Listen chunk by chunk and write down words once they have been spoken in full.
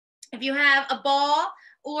If you have a ball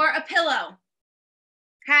or a pillow,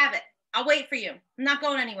 have it. I'll wait for you. I'm not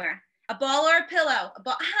going anywhere. A ball or a pillow.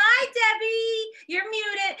 Hi, Debbie. You're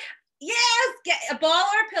muted. Yes, get a ball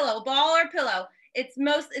or a pillow. A ball or a pillow. It's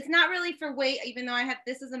not really for weight, even though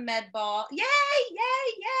this is a med ball. Yay,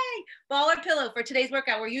 yay, yay. Ball or pillow for today's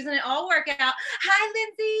workout. We're using it all workout. Hi,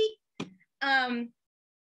 Lindsay.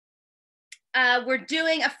 We're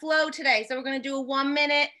doing a flow today. So we're going to do a 1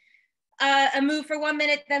 minute, a move for 1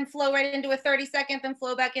 minute, then flow right into a 30-second, then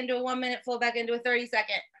flow back into a 1 minute, flow back into a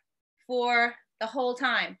 30-second for the whole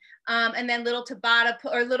time. And then little Tabata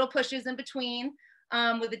or little pushes in between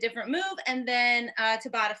with a different move, and then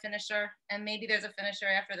Tabata finisher. And maybe there's a finisher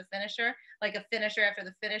after the finisher, like a finisher after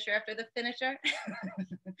the finisher after the finisher.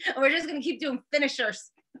 We're just going to keep doing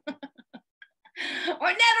finishers.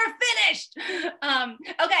 We're never finished.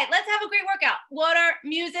 Okay, let's have a great workout. Water,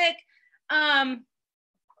 music.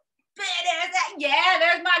 Yeah,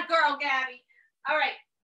 there's my girl, Gabby. All right,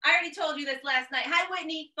 I already told you this last night. Hi,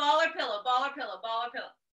 Whitney. Ball or pillow, ball or pillow, ball or pillow.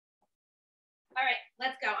 All right,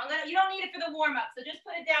 let's go. You don't need it for the warm-up, so just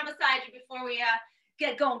put it down beside you before we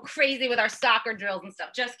get going crazy with our soccer drills and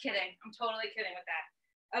stuff. Just kidding. I'm totally kidding with that.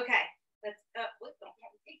 Okay, let's, don't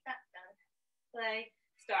take that done. Play,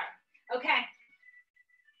 start. Okay.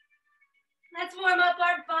 Let's warm up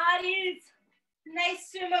our bodies.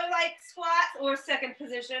 Nice sumo-like squats or second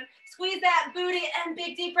position. Squeeze that booty and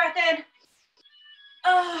big deep breath in.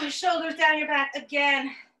 Oh, shoulders down your back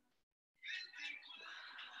again.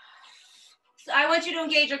 So I want you to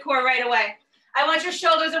engage your core right away. I want your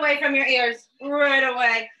shoulders away from your ears right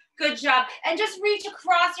away. Good job. And just reach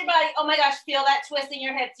across your body. Oh my gosh, feel that twist in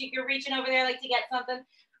your hips. You're reaching over there like to get something.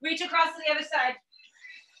 Reach across to the other side.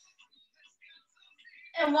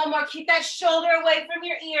 And one more, keep that shoulder away from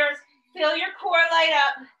your ears. Feel your core light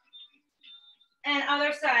up. And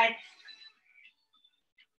other side.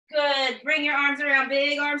 Good, bring your arms around,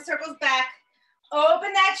 big arm circles back.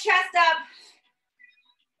 Open that chest up.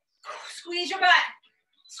 Squeeze your butt,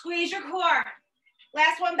 squeeze your core.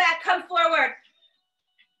 Last one back, come forward.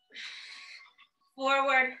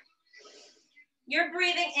 Forward. You're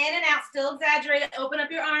breathing in and out, still exaggerated. Open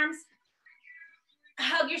up your arms.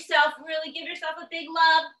 Hug yourself, really give yourself a big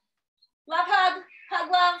love. Love hug,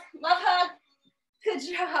 hug love, love hug. Good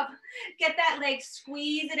job. Get that leg,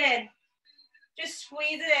 squeeze it in. Just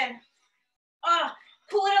squeeze it in. Oh,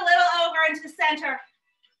 pull it a little over into the center.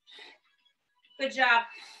 Good job.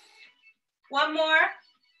 One more.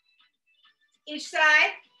 Each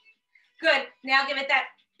side. Good. Now give it that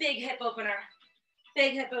big hip opener.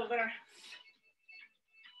 Big hip opener.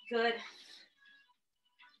 Good.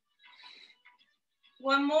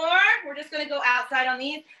 One more. We're just going to go outside on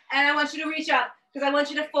these. And I want you to reach up because I want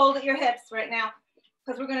you to fold at your hips right now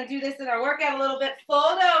because we're going to do this in our workout a little bit.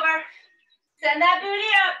 Fold over. Send that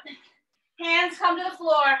booty up. Hands come to the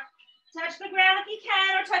floor. Touch the ground if you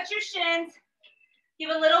can or touch your shins. Give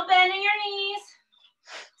a little bend in your knees.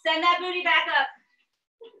 Send that booty back up.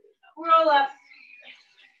 Roll up.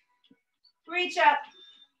 Reach up.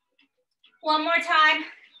 One more time.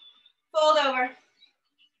 Fold over.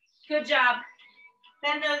 Good job.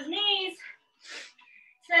 Bend those knees.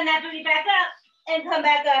 Send that booty back up and come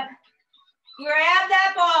back up. Grab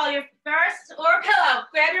that ball, your first or pillow.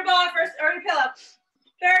 Grab your ball first or your pillow.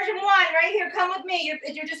 Version one, right here. Come with me.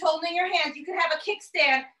 You're just holding your hands. You can have a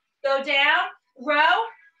kickstand. Go down, row,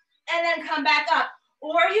 and then come back up.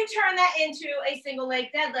 Or you turn that into a single leg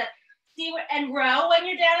deadlift. See what, and row when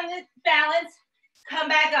you're down in the balance. Come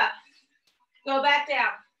back up. Go back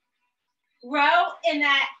down. Row in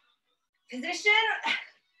that position.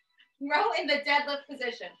 Row in the deadlift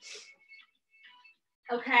position.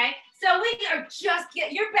 Okay, so we are just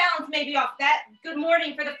your balance may be off. That good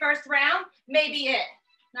morning for the first round may be it.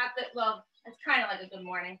 Not that, well, it's kind of like a good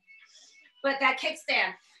morning. But that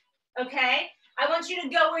kickstand, okay? I want you to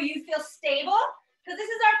go where you feel stable, because this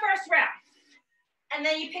is our first round. And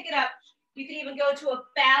then you pick it up. You can even go to a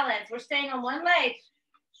balance. We're staying on one leg.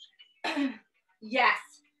 Yes.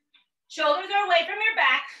 Shoulders are away from your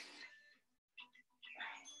back.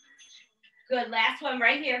 Good, last one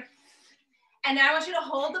right here. And now I want you to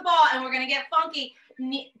hold the ball, and we're gonna get funky,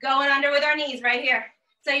 going under with our knees right here.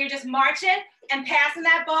 So you're just marching and passing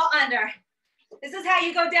that ball under. This is how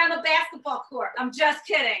you go down the basketball court. I'm just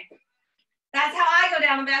kidding. That's how I go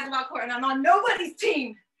down the basketball court, and I'm on nobody's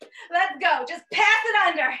team. Let's go, just pass it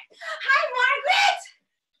under. Hi,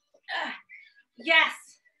 Margaret.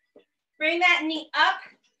 Yes, bring that knee up.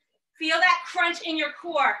 Feel that crunch in your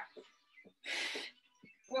core.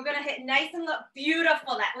 We're gonna hit nice and low.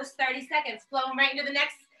 Beautiful, that was 30 seconds. Flowing right into the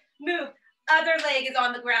next move. Other leg is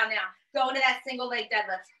on the ground now. Go into that single leg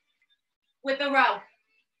deadlift with the row.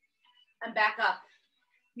 and back up.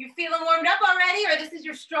 You feeling warmed up already, or this is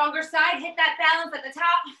your stronger side? Hit that balance at the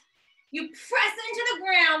top. You press into the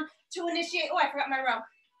ground to initiate. Oh, I forgot my row.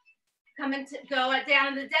 Go down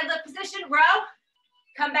in the deadlift position, row,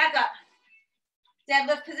 come back up.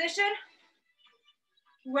 Deadlift position,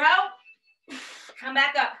 row, come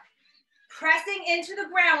back up. Pressing into the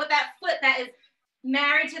ground with that foot that is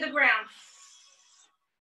married to the ground.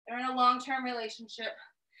 They're in a long-term relationship.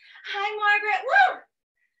 Hi, Margaret, woo!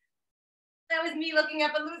 That was me looking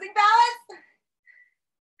up and losing balance.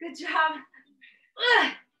 Good job.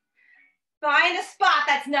 Ugh. Find a spot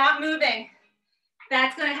that's not moving.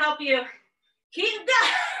 That's gonna help you keep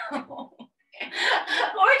going.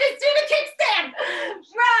 Or just do the kickstand.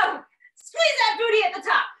 Row. Squeeze that booty at the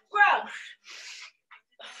top. Row.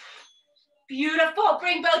 Beautiful.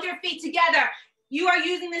 Bring both your feet together. You are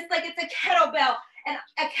using this like it's a kettlebell. And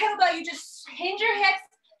a kettlebell, you just hinge your hips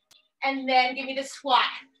and then give me the squat.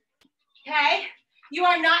 Okay? You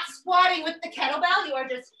are not squatting with the kettlebell. You are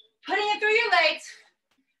just putting it through your legs.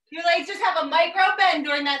 Your legs just have a micro bend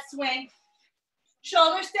during that swing.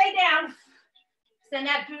 Shoulders stay down. Send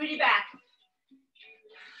that booty back.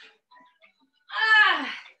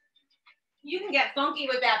 You can get funky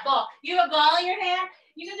with that ball. You have a ball in your hand.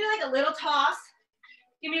 You can do like a little toss.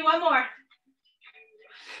 Give me one more.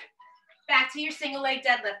 Back to your single leg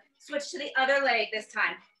deadlift. Switch to the other leg this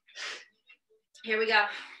time. Here we go.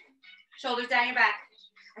 Shoulders down your back.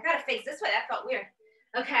 I gotta face this way. That felt weird.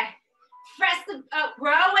 Okay. Press the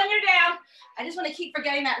row when you're down. I just want to keep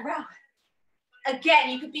forgetting that row. Again,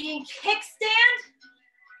 you could be in kickstand,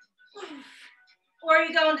 or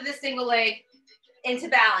you go into the single leg into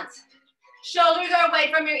balance. Shoulders are away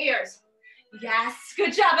from your ears. Yes,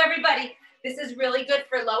 good job, everybody. This is really good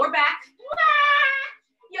for lower back,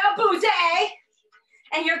 your booty,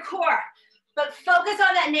 and your core. But focus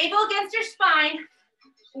on that navel against your spine.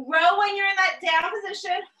 Row when you're in that down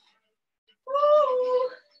position. Woo.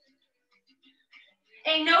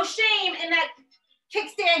 Ain't no shame in that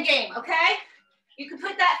kickstand game, okay? You can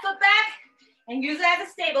put that foot back and use it as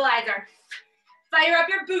a stabilizer. Fire up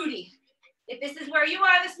your booty. If this is where you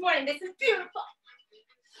are this morning, this is beautiful.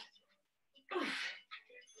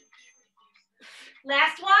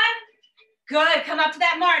 Last one. Good, come up to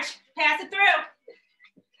that march. Pass it through.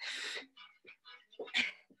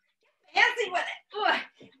 Fancy with it. Ugh.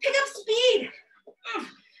 Pick up speed.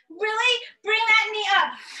 Really bring that knee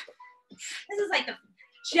up. This is like the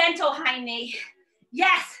gentle high knee.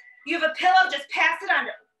 Yes, you have a pillow, just pass it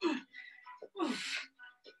under.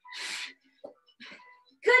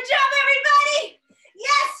 Good job, everybody.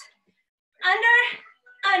 Yes.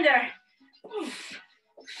 Under.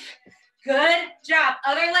 Good job.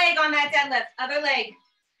 Other leg on that deadlift. Other leg.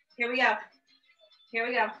 Here we go.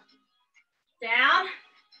 Down.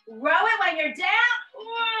 Row it when you're down.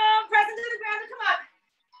 Whoa. Press into the ground to come up.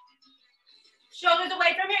 Shoulders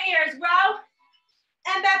away from your ears. Row.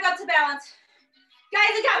 And back up to balance.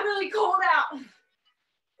 Guys, it got really cold out.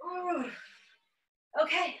 Ooh.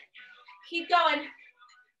 Okay. Keep going.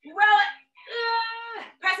 Row it.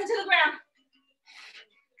 Press into the ground.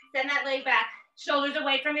 Send that leg back. Shoulders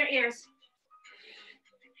away from your ears.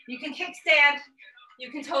 You can kickstand. You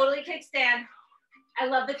can totally kickstand. I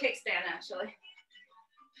love the kickstand, actually.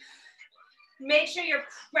 Make sure you're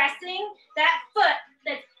pressing that foot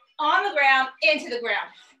that's on the ground into the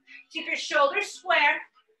ground. Keep your shoulders square.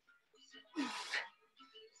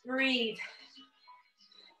 Breathe.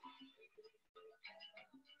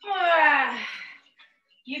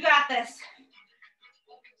 You got this.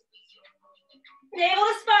 Navel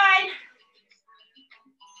to spine.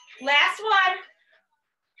 Last one.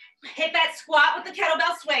 Hit that squat with the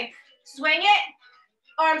kettlebell swing. Swing it,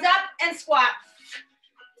 arms up and squat.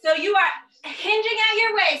 So you are hinging at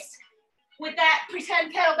your waist with that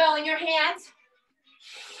pretend kettlebell in your hands.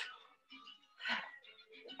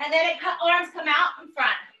 And then arms come out in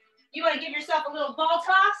front. You want to give yourself a little ball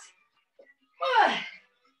toss.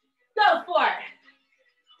 Go for it.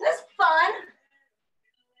 This is fun.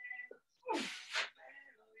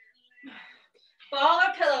 Ball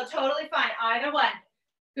or pillow, totally fine. Either one.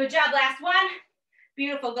 Good job, last one.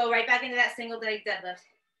 Beautiful, go right back into that single leg deadlift.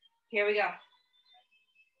 Here we go.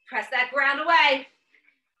 Press that ground away.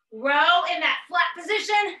 Row in that flat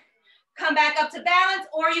position. Come back up to balance,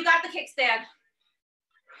 or you got the kickstand.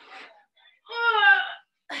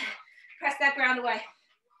 Press that ground away.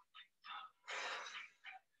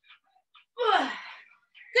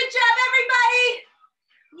 Good job, everybody.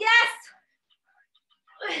 Yes.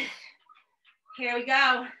 Here we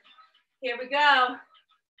go. Here we go.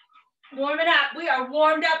 Warming up. We are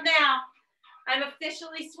warmed up now. I'm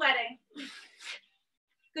officially sweating.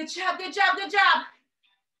 Good job, good job, good job.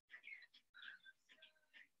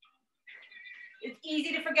 It's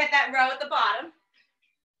easy to forget that row at the bottom.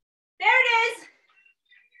 There it is.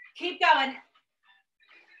 Keep going.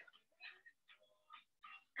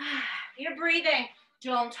 You're breathing.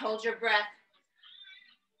 Don't hold your breath.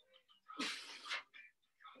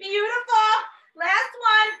 Beautiful. Last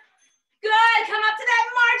one. Good. Come up to that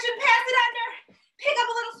march and pass it under. Pick up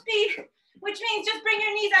a little speed, which means just bring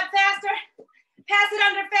your knees up faster. Pass it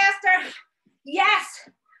under faster. Yes.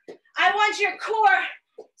 I want your core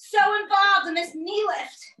so involved in this knee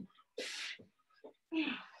lift.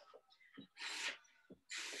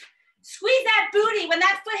 Squeeze that booty. When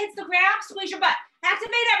that foot hits the ground, squeeze your butt.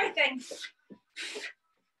 Activate everything.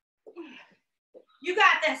 You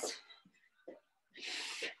got this.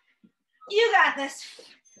 You got this.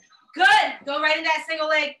 Good. Go right in that single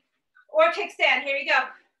leg or kickstand. Here you go.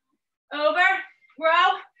 Over,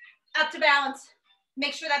 row, up to balance.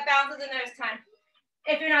 Make sure that balance is in there this time.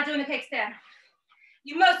 If you're not doing the kickstand.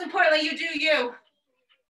 You most importantly, you do you.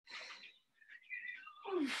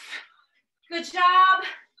 Good job.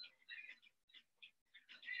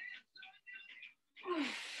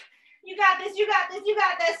 You got this, you got this, you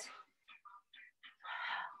got this.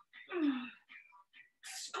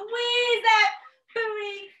 Squeeze that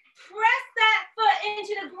booty. Press that foot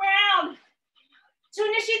into the ground to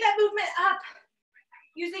initiate that movement up.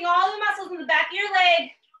 Using all the muscles in the back of your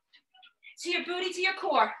leg to your booty, to your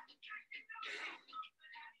core.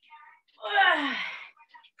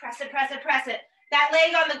 Press it, press it, press it. That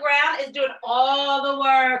leg on the ground is doing all the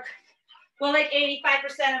work. Well, like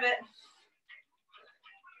 85% of it.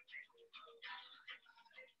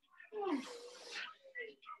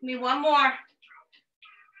 Give me one more.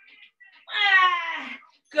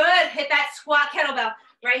 Good. Hit that squat kettlebell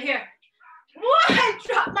right here. What? I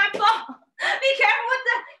dropped my ball. Be careful with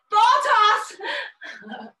the ball toss.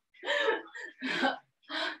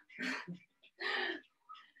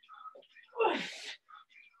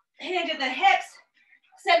 Hand to the hips.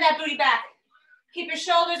 Send that booty back. Keep your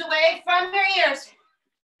shoulders away from your ears.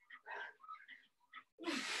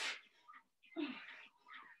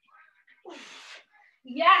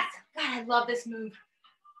 Yes. God, I love this move.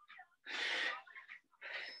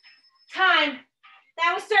 Time.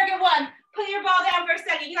 That was circuit one. Put your ball down for a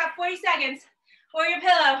second. You got 40 seconds. Or your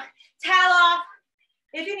pillow. Towel off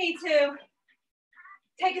if you need to.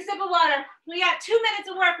 Take a sip of water. We got 2 minutes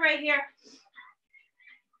of work right here.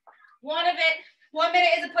 1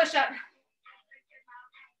 minute is a push-up.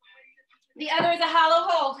 The other is a hollow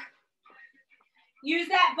hold. Use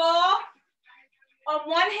that ball on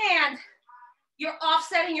one hand. You're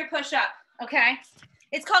offsetting your push-up, okay?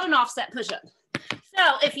 It's called an offset push-up.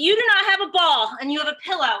 So if you do not have a ball and you have a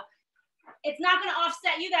pillow, it's not gonna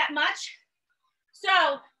offset you that much.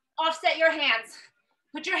 So offset your hands.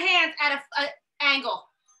 Put your hands at an angle,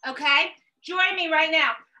 okay? Join me right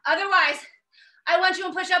now. Otherwise, I want you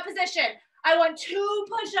in push-up position. I want 2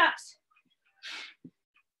 push-ups.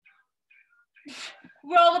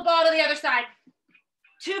 Roll the ball to the other side.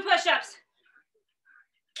 2 push-ups.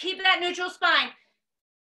 Keep that neutral spine.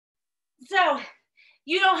 So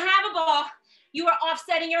you don't have a ball. You are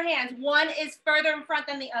offsetting your hands. One is further in front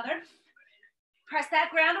than the other. Press that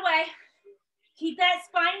ground away. Keep that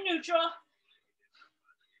spine neutral.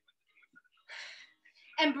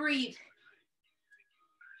 And breathe.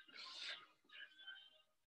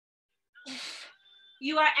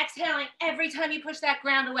 You are exhaling every time you push that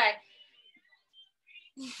ground away.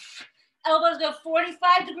 Elbows go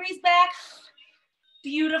 45 degrees back.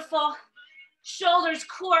 Beautiful. Shoulders,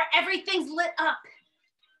 core, everything's lit up.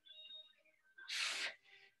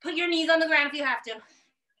 Put your knees on the ground if you have to.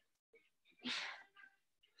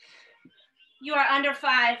 You are under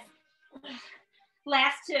 5.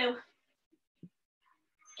 Last 2.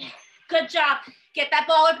 Good job. Get that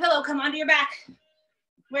ball or pillow, come onto your back.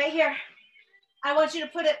 Right here. I want you to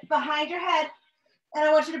put it behind your head, and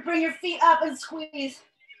I want you to bring your feet up and squeeze.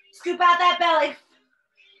 Scoop out that belly,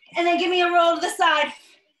 and then give me a roll to the side.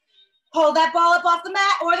 Hold that ball up off the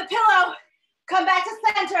mat or the pillow. Come back to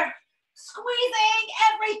center. Squeezing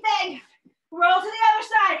everything. Roll to the other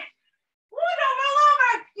side. Woo, don't roll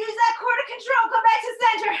over. Use that core to control. Come back to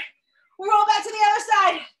center. Roll back to the other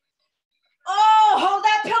side. Oh, hold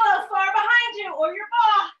that pillow far behind you or your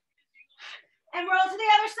ball. And roll to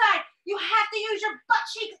the other side. You have to use your butt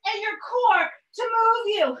cheeks and your core to move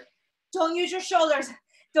you. Don't use your shoulders.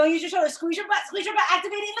 Don't use your shoulders. Squeeze your butt,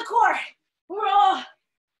 activating the core. Roll.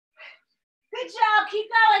 Good job, keep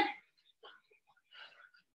going.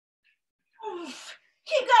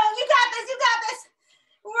 Keep going, you got this, you got this.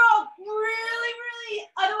 Roll, really,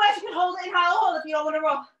 otherwise you can hold it in hollow hold if you don't want to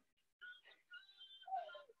roll.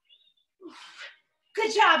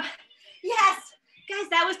 Good job. Yes, Guys,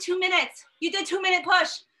 that was 2 minutes. You did 2-minute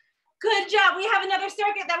push. Good job. We have another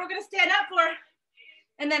circuit that we're gonna stand up for.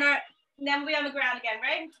 And then we'll be on the ground again,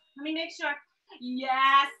 right? Let me make sure.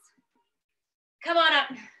 Yes. Come on up.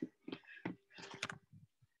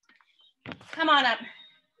 Come on up.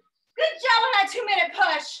 Good job on that 2-minute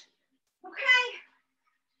push. Okay.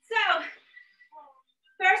 So,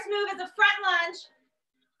 first move is a front lunge.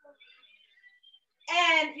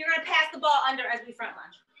 And you're gonna pass the ball under as we front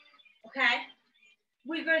lunge. Okay?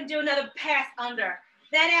 We're gonna do another pass under.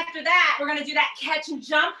 Then after that, we're gonna do that catch and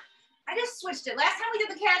jump. I just switched it. Last time we did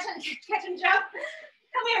the catch and jump.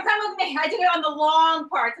 Come here, come with me. I did it on the long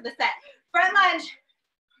parts of the set. Front lunge,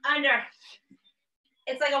 under.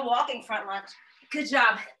 It's like a walking front lunge. Good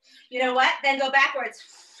job. You know what? Then go backwards.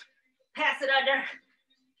 Pass it under.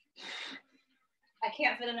 I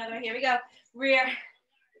can't fit another. Here we go. Rear.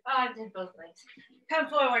 Oh, I did both legs. Come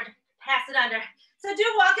forward. Pass it under. So do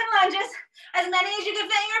walking lunges, as many as you can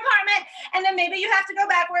fit in your apartment, and then maybe you have to go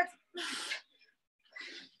backwards.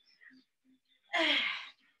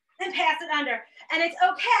 Then pass it under. And it's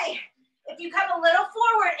okay if you come a little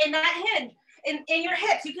forward in that hinge, in your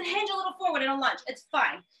hips. You can hinge a little forward in a lunge. It's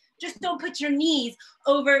fine. Just don't put your knees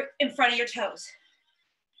over in front of your toes.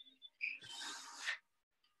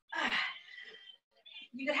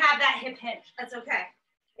 You can have that hip hinge. That's okay.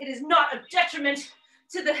 It is not a detriment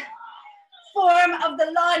to the form of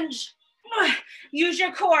the lunge. Use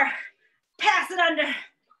your core. Pass it under.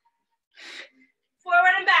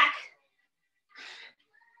 Forward and back.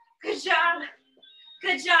 Good job.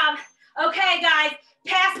 Good job. Okay, guys.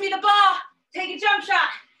 Pass me the ball. Take a jump shot.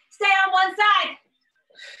 Stay on one side.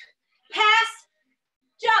 Pass.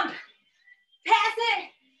 Jump. Pass it.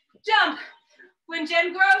 Jump. When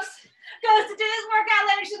Jim Gross goes to do his workout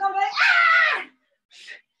later, she's gonna be like, ah!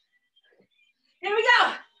 Here we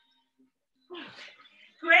go.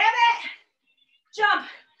 Grab it, jump,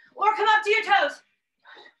 or come up to your toes.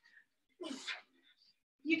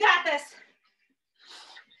 You got this.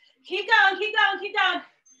 Keep going, keep going, keep going.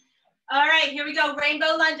 All right, here we go,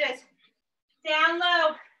 rainbow lunges. Down low,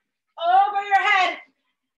 over your head,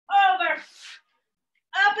 over,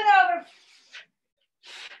 up and over,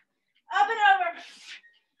 up and over.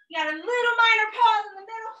 You got a little minor pause in the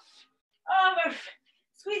middle, over.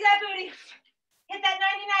 Squeeze that booty, hit that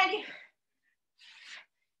 90-90.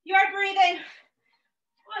 You're breathing.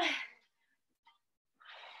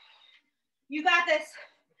 You got this.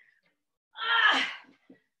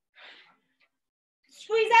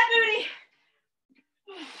 Squeeze that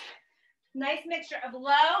booty. Nice mixture of low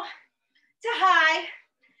to high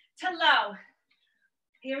to low.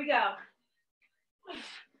 Here we go.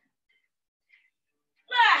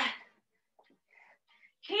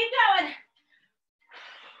 Keep going.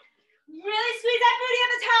 Really squeeze that booty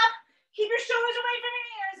at the top. Keep your shoulders away from your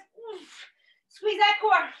ears. Squeeze that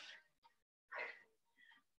core.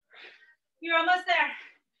 You're almost there.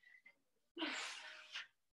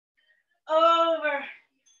 Over,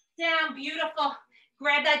 down, beautiful.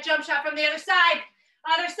 Grab that jump shot from the other side.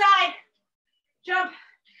 Other side, jump,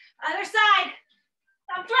 other side.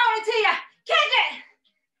 I'm throwing it to you. Catch it,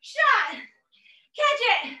 shot, catch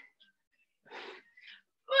it.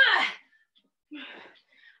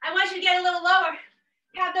 I want you to get a little lower.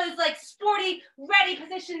 Have those like sporty, ready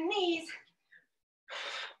position knees.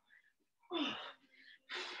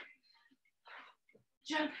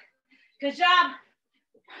 Jump, good job.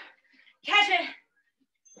 Catch it.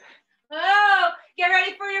 Oh, get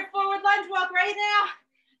ready for your forward lunge walk right now.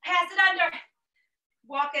 Pass it under.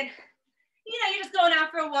 Walking. You know, you're just going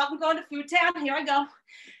out for a walk. I'm going to Food Town. Here I go.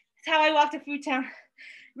 That's how I walk to Food Town.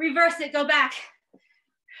 Reverse it, go back.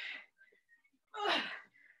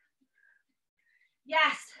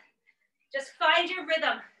 Yes. Just find your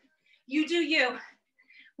rhythm. You do you.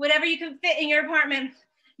 Whatever you can fit in your apartment,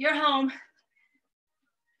 your home.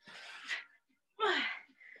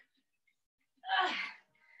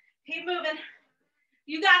 Keep moving.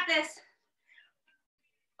 You got this.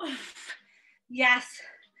 Yes.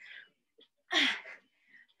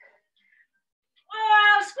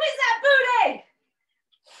 Oh, squeeze that booty.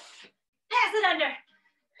 Pass it under.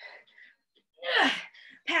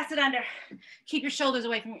 Pass it under. Keep your shoulders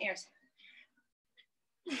away from your ears.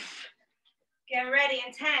 Get ready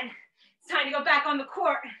in 10. It's time to go back on the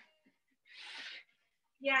court.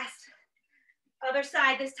 Yes. Other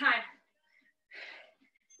side this time.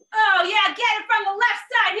 Oh yeah, get it from the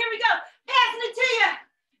left side. Here we go. Passing it to you.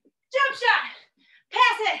 Jump shot.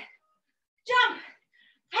 Pass it. Jump.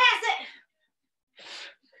 Pass it.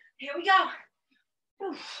 Here we go.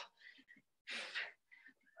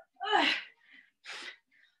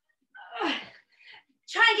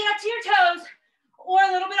 Try and get up to your toes or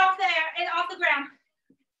a little bit off there and off the ground.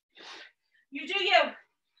 You do you.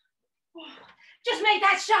 Just make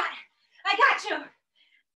that shot. I got you.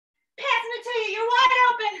 Passing it to you. You're wide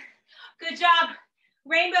open. Good job.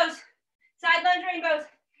 Rainbows. Side lunge rainbows.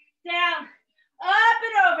 Down. Up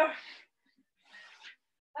and over.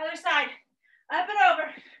 Other side. Up and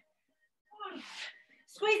over.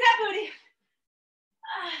 Squeeze that booty.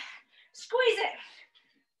 Squeeze it.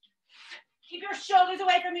 Keep your shoulders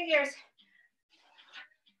away from your ears.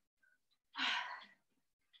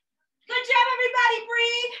 Good job, everybody.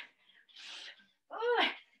 Breathe. Ooh.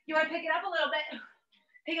 You want to pick it up a little bit.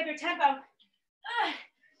 Pick up your tempo.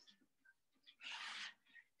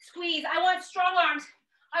 Squeeze. I want strong arms.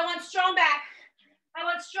 I want strong back. I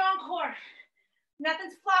want strong core.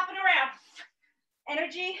 Nothing's flopping around.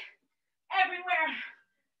 Energy everywhere.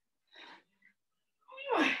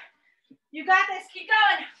 You got this. Keep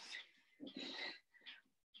going.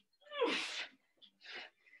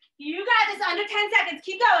 You got this. Under 10 seconds.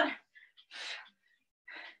 Keep going.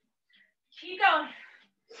 Keep going.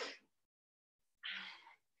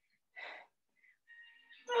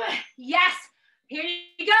 Yes. Here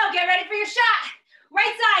you go. Get ready for your shot.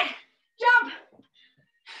 Right side. Jump.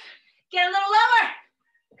 Get a little lower.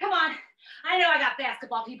 Come on. I know I got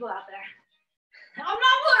basketball people out there. I'm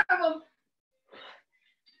not one of them.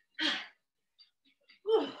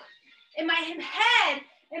 In my head,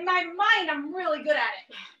 in my mind, I'm really good at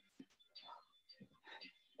it.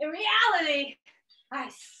 In reality, I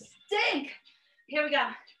stink. Here we go.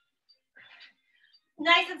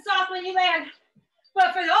 Nice and soft when you land.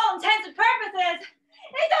 But for all intents and purposes,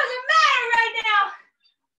 it doesn't matter right now.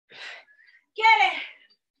 Get it.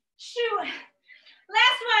 Shoot.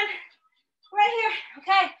 Last one. Right here.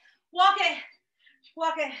 Okay. Walk it.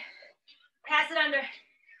 Walk it. Pass it under.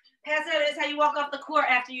 Pass it under. This is how you walk off the court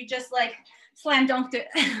after you just like slam dunked it.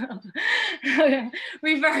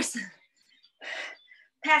 Reverse.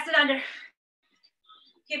 Pass it under.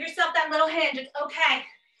 Give yourself that little hinge. It's okay.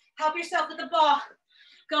 Help yourself with the ball.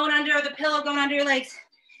 Going under, or the pillow going under your legs.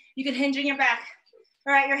 You can hinge in your back.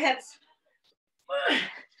 All right, your hips.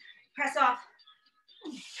 Press off.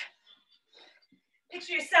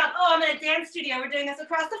 Picture yourself. Oh, I'm in a dance studio. We're doing this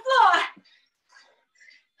across the floor.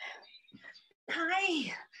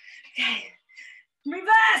 Hi. Okay.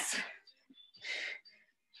 Reverse.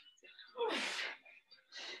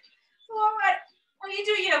 Forward. Well, you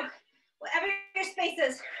do you. Whatever your space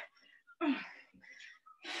is.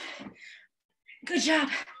 Good job.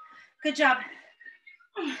 Good job.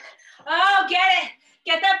 Oh, get it.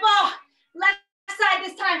 Get that ball. Left side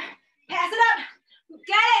this time. Pass it up.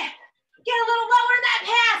 Get it. Get a little lower in that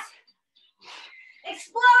pass.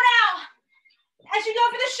 Explode out as you go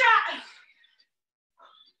for the shot.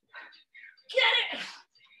 Get it.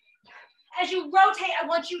 As you rotate, I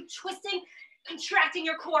want you twisting, contracting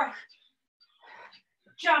your core.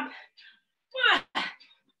 Jump.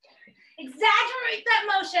 Exaggerate that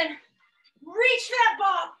motion. Reach for that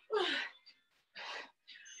ball.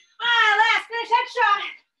 Last, finish that shot.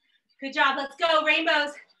 Good job, let's go,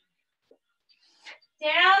 rainbows.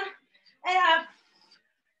 Down and up.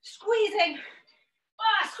 Squeezing.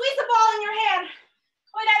 Squeeze the ball in your hand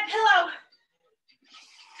or that pillow.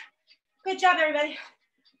 Good job, everybody.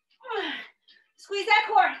 Squeeze that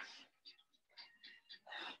core.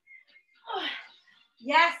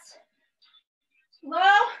 Yes. Low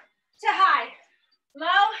to high.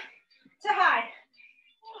 Low to high.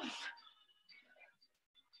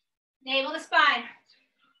 Navel to spine.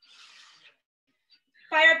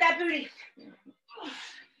 Fire up that booty.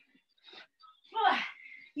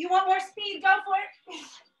 You want more speed? Go for it.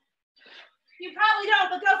 You probably don't,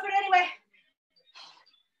 but go for it anyway.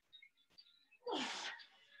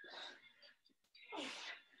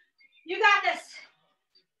 You got this.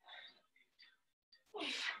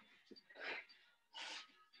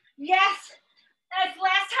 Yes. That's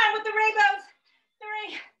last time with the rainbows.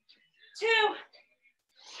 3, 2.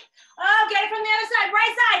 Oh, get it from the other side.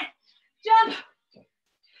 Right side. Jump.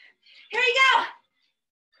 Here you go.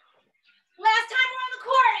 Last time we're on the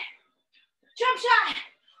court. Jump shot.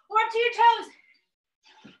 Or up to your toes.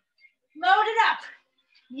 Load it up.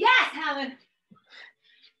 Yes, Helen.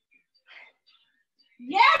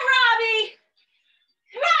 Yeah, Robbie.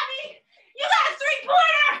 Robbie, you got a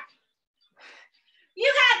 3-pointer. You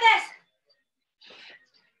got this.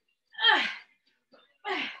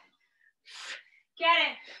 Get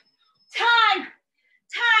it. Time.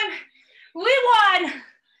 Time. We won.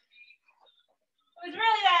 It was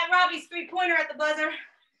really that Robbie's 3-pointer at the buzzer.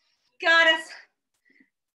 Got us.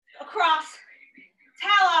 Across.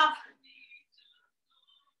 Towel off.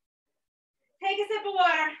 Take a sip of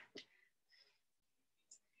water.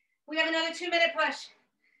 We have another 2-minute push.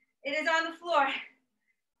 It is on the floor.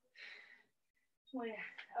 Okay,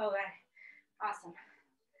 awesome.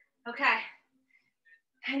 Okay,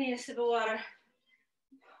 I need a sip of water.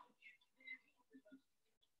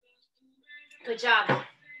 Good job.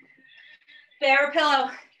 Bear or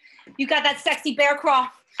pillow. You got that sexy bear crawl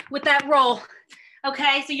with that roll.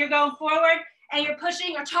 Okay, so you're going forward and you're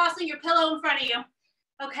pushing or tossing your pillow in front of you.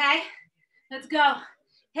 Okay, let's go.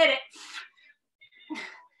 Hit it.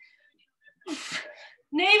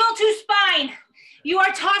 Navel to spine. You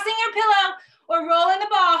are tossing your pillow or rolling the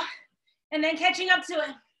ball and then catching up to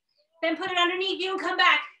it. Then put it underneath you and come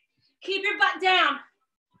back. Keep your butt down.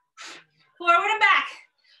 Forward and back.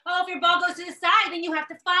 Oh, if your ball goes to the side, then you have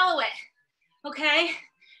to follow it. Okay?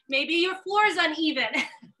 Maybe your floor is uneven.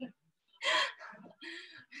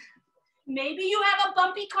 Maybe you have a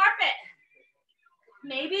bumpy carpet.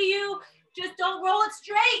 Maybe you just don't roll it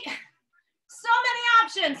straight. So many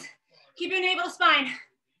options. Keep your navel to spine.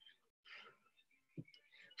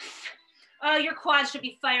 Oh, your quads should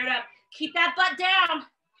be fired up. Keep that butt down.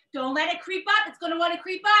 Don't let it creep up. It's going to want to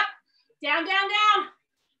creep up. Down, down, down.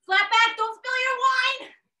 Flat back. Don't spill your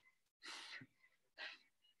wine.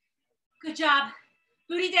 Good job.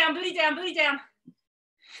 Booty down, booty down, booty down.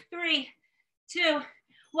 3, 2,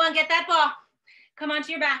 1. Get that ball. Come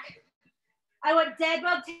onto your back. I want dead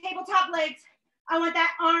bug tabletop legs. I want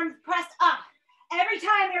that arm pressed up. Every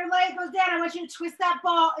time your leg goes down, I want you to twist that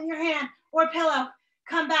ball in your hand or pillow.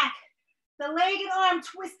 Come back. The leg and arm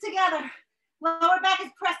twist together. Lower back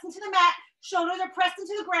is pressed into the mat. Shoulders are pressed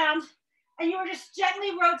into the ground. And you are just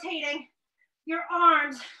gently rotating your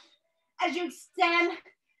arms as you extend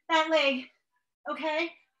that leg,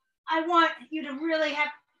 okay? I want you to really have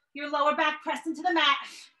your lower back pressed into the mat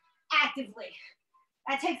actively.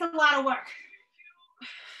 That takes a lot of work.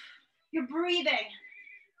 You're breathing.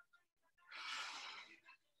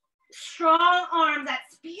 Strong arms,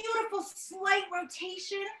 that's beautiful slight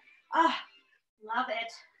rotation. Ah, love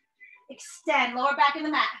it. Extend, lower back in the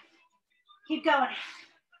mat. Keep going.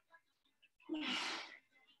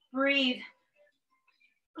 Breathe.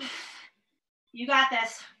 You got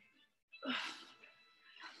this.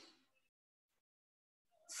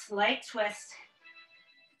 Slight twist.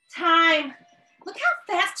 Time. Look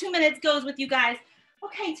how fast 2 minutes goes with you guys.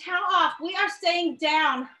 Okay, towel off. We are staying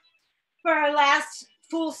down for our last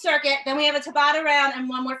full circuit. Then we have a Tabata round and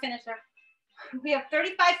one more finisher. We have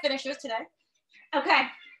 35 finishers today. Okay.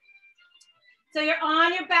 So you're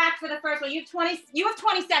on your back for the first one. You have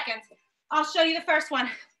 20 seconds. I'll show you the first one.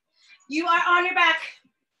 You are on your back.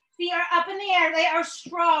 Feet are up in the air. They are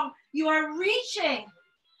strong. You are reaching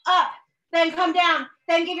up, then come down.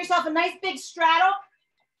 Then give yourself a nice big straddle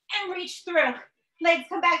and reach through. Legs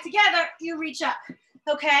come back together. You reach up.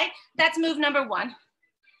 Okay? That's move number 1.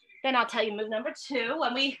 Then I'll tell you move number 2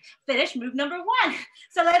 when we finish move number 1.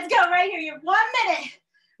 So let's go right here. You're 1 minute.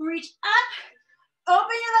 Reach up.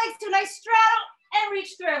 Open your legs to a nice straddle and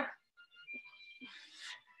reach through.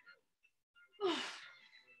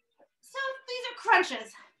 So these are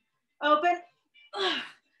crunches. Open.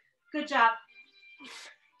 Good job.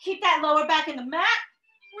 Keep that lower back in the mat.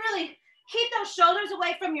 Really keep those shoulders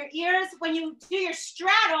away from your ears. When you do your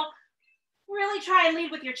straddle, really try and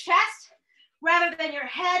lead with your chest rather than your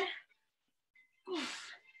head.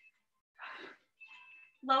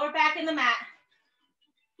 Lower back in the mat.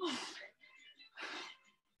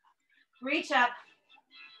 Reach up,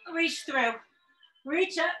 reach through,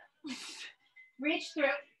 reach up, reach through.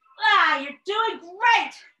 Ah, you're doing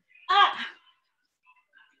great. Up,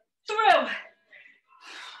 through.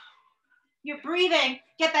 You're breathing.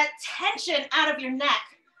 Get that tension out of your neck.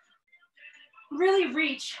 Really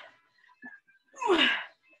reach. Good job,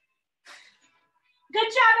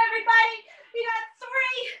 everybody. You got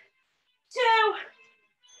 3,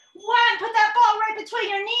 2, 1. Put that ball right between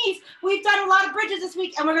your knees. We've done a lot of bridges this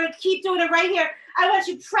week, and we're going to keep doing it right here. I want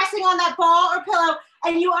you pressing on that ball or pillow,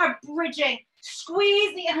 and you are bridging.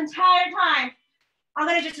 Squeeze the entire time. I'm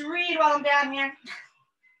going to just read while I'm down here.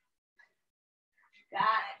 Got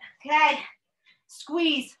it. Okay.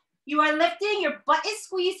 Squeeze. You are lifting. Your butt is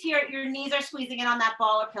squeezed here. Your knees are squeezing in on that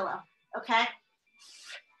ball or pillow. Okay?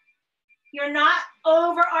 You're not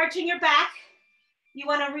overarching your back. You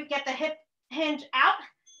want to get the hip hinge out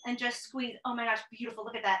and just squeeze. Oh my gosh, beautiful.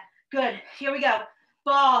 Look at that. Good. Here we go.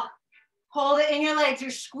 Ball. Hold it in your legs.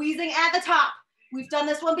 You're squeezing at the top. We've done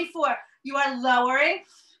this one before. You are lowering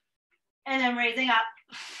and then raising up.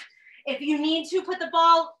 If you need to put the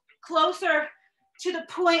ball closer to the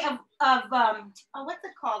point of what's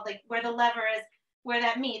it called? Like where the lever is, where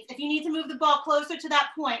that meets. If you need to move the ball closer to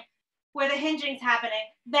that point where the hinging is happening,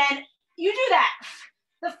 then you do that.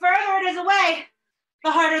 The further it is away,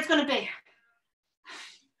 the harder it's going to be.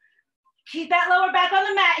 Keep that lower back on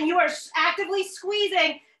the mat, and you are actively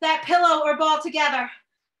squeezing that pillow or ball together.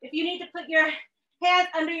 If you need to put your hands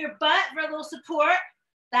under your butt for a little support,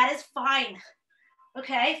 that is fine.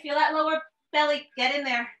 Okay, feel that lower belly, get in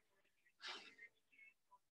there.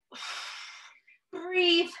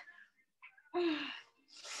 Breathe.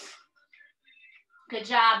 Good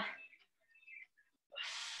job.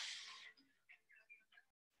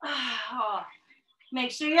 Oh,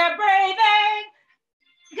 make sure you're breathing.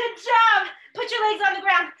 Good job. Put your legs on the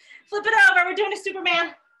ground. Flip it over. We're doing a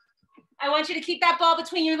Superman. I want you to keep that ball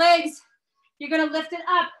between your legs. You're going to lift it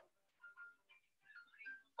up.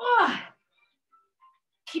 Oh.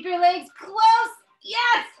 Keep your legs close.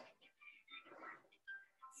 Yes.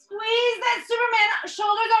 Squeeze that Superman.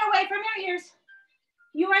 Shoulders are away from your ears.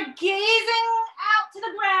 You are gazing out to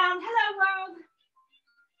the ground. Hello, world.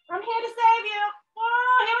 I'm here to save you.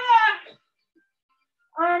 Oh, here we are.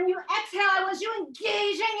 On you exhale, I want you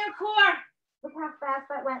engaging your core. Look how fast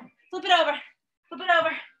that went. Flip it over. Flip it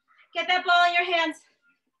over. Get that ball in your hands.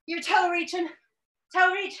 You're toe reaching.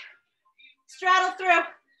 Toe reach. Straddle through.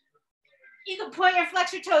 You can point or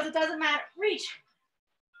flex your toes. It doesn't matter. Reach.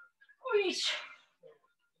 Reach.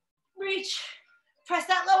 Reach. Press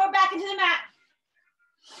that lower back into the mat.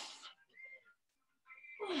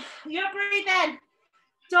 You're breathing.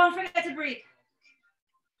 Don't forget to breathe.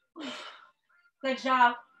 Good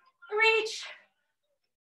job. Reach.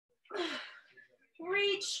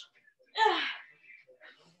 Reach.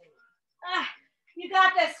 You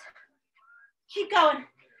got this. Keep going.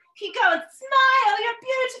 Keep going. Smile. You're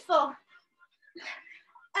beautiful.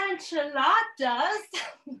 Enchiladas.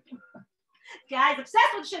 Guys,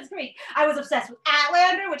 obsessed with Schitt's Creek. I was obsessed with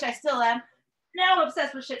Outlander, which I still am. Now I'm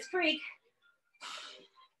obsessed with Schitt's Creek.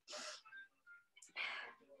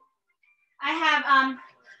 I have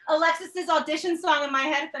Alexis's audition song in my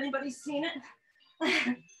head, if anybody's seen it. All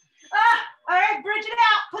right, bridge it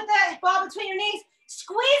out. Put that ball between your knees.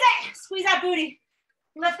 Squeeze it. Squeeze that booty.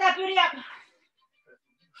 Lift that booty up.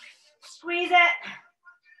 Squeeze it.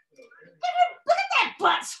 Look at that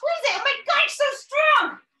butt. Squeeze it. Oh my God, it's so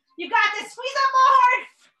strong. You got this. Squeeze that more hard.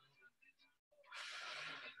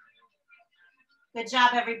 Good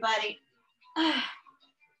job, everybody.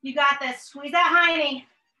 You got this. Squeeze that hiney.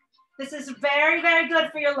 This is very, very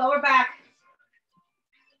good for your lower back.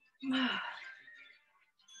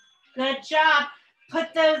 Good job.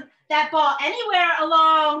 Put that ball anywhere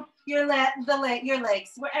along your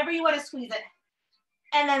legs, wherever you want to squeeze it.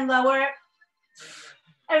 And then lower it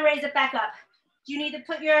and raise it back up. You need to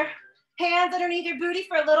put your hands underneath your booty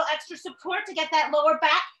for a little extra support to get that lower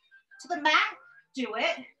back to the mat. Do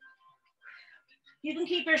it. You can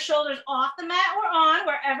keep your shoulders off the mat or on,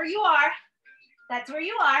 wherever you are. That's where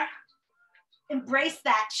you are. Embrace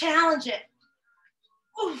that, challenge it.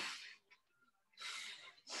 Oof.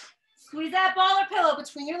 Squeeze that ball or pillow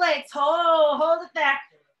between your legs. Hold it there.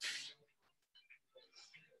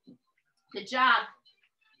 Good job.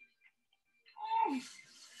 Oof.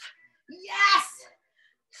 Yes.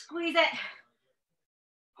 Squeeze it.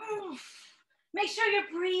 Oof. Make sure you're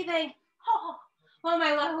breathing. Oh,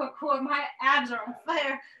 my lower core, my abs are on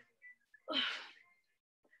fire.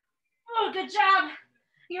 Oh, good job.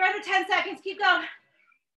 You're under 10 seconds. Keep going.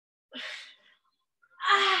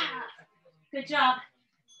 Good job.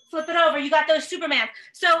 Flip it over. You got those Superman.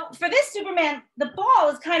 So for this Superman, the ball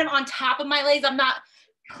is kind of on top of my legs. I'm not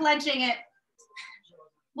clenching it.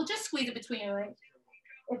 We'll just squeeze it between your legs.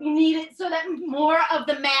 If you need it so that more of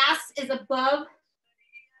the mass is above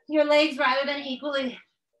your legs rather than equally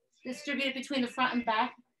distributed between the front and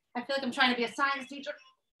back. I feel like I'm trying to be a science teacher.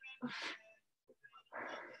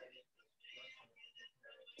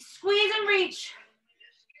 Squeeze and reach.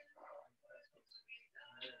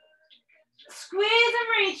 Squeeze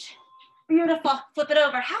and reach. Beautiful. Flip it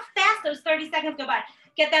over. How fast those 30 seconds go by.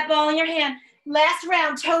 Get that ball in your hand. Last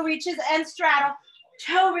round, toe reaches and straddle.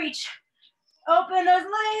 Toe reach. Open those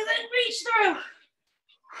legs and reach through.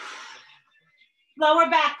 Lower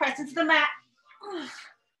back, press into the mat.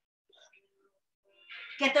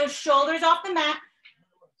 Get those shoulders off the mat.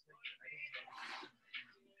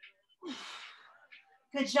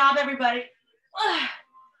 Good job, everybody. Hi,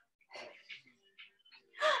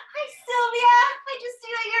 Sylvia. I just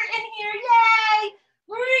see that you're in here. Yay!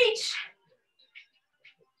 Reach.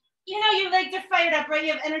 You know your legs are fired up, right?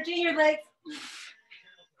 You have energy in your legs.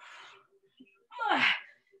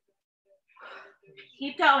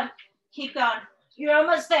 Keep going. Keep going. You're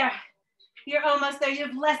almost there. You're almost there. You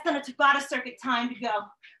have less than a Tabata circuit time to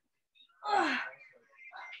go.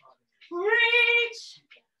 Reach.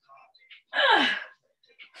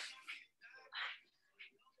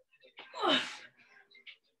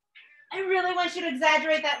 I really want you to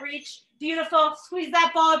exaggerate that reach. Beautiful. Squeeze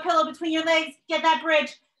that ball or pillow between your legs. Get that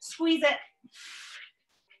bridge. Squeeze it.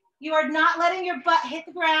 You are not letting your butt hit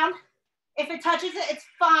the ground. If it touches it, it's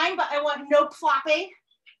fine, but I want no plopping.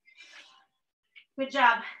 Good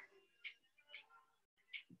job.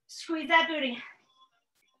 Squeeze that booty.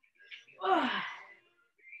 Ugh.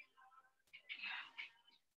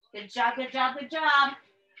 Good job, good job, good job.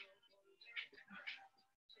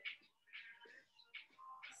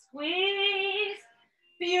 Squeeze.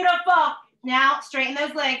 Beautiful. Now, straighten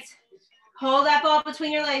those legs. Hold that ball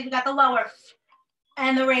between your legs. We got the lower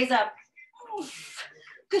and the raise up.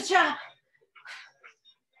 Good job.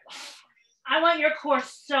 I want your core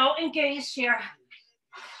so engaged here.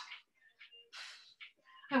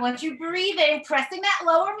 I want you breathing, pressing that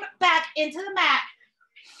lower back into the mat.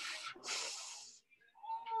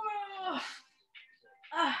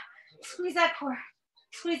 Squeeze that core.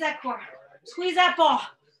 Squeeze that core. Squeeze that ball.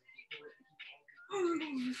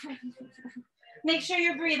 Make sure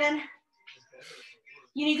you're breathing.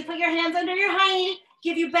 You need to put your hands under your high knee,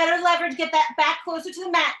 give you better leverage, get that back closer to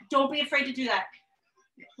the mat. Don't be afraid to do that.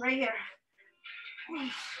 Right here.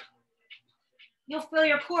 You'll feel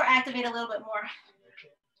your core activate a little bit more.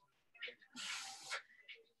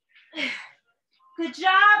 Good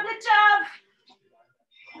job, good job.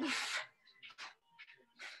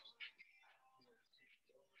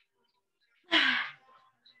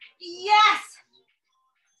 Yes.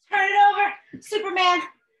 Turn it over, Superman.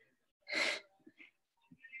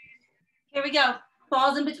 Here we go.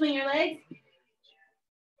 Balls in between your legs.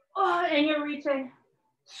 Oh, and you're reaching.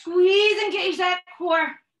 Squeeze, engage that core.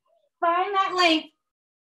 Find that length.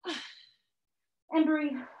 And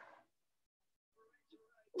breathe.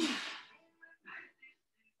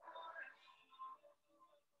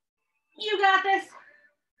 You got this.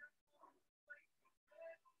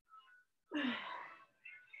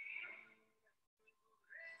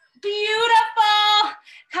 Beautiful.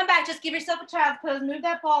 Come back, just give yourself a child's pose. Move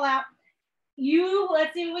that ball out.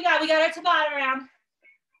 Let's see what we got. We got our Tabata round.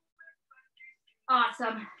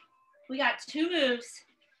 Awesome. We got 2 moves,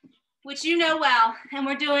 which you know well, and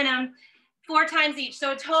we're doing them 4 times each.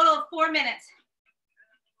 So a total of 4 minutes.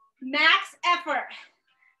 Max effort.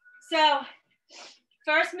 So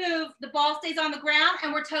first move, the ball stays on the ground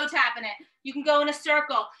and we're toe tapping it. You can go in a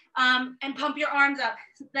circle and pump your arms up.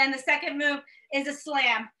 Then the second move is a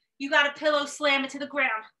slam. You got a pillow, slam it to the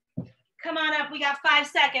ground. Come on up, we got 5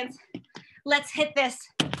 seconds. Let's hit this.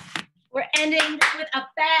 We're ending with a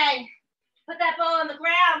bang. Put that ball on the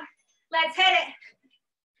ground. Let's hit it.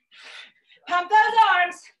 Pump those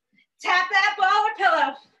arms. Tap that ball or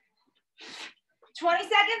pillow. 20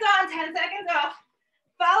 seconds on, 10 seconds off.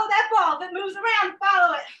 Follow that ball. If it moves around,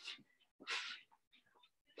 follow it.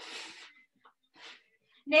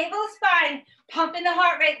 Navel to spine. Pumping the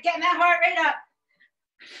heart rate. Getting that heart rate up.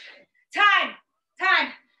 Time.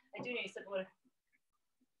 I do need a sip of water.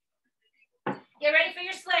 Get ready for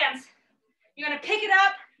your slams. You're going to pick it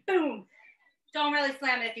up. Boom. Don't really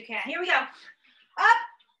slam it if you can. Here we go. Up.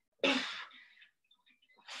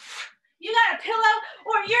 You got a pillow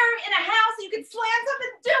or you're in a house, you can slam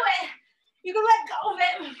something, do it. You can let go of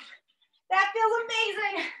it. That feels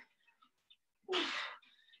amazing.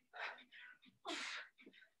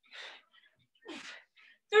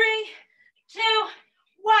 3, 2,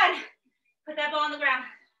 1. Put that ball on the ground.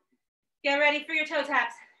 Get ready for your toe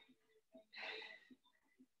taps.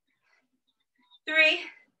 3,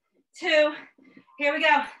 2, here we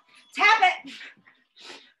go. Tap it.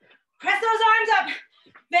 Press those arms up.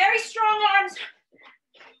 Very strong arms.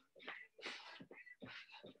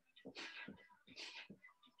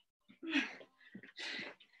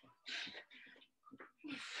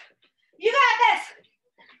 You got this.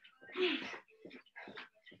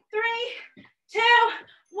 3, 2,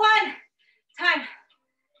 1. Time.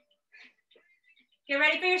 Get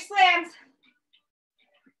ready for your slams.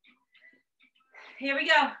 Here we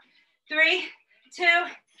go. 3, 2,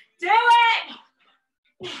 do it.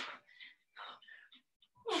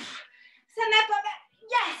 Send that butt back.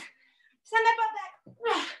 Yes. Send that butt back.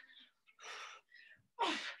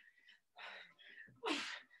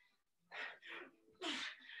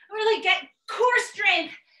 Really get core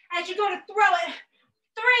strength as you go to throw it.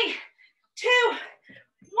 3, 2,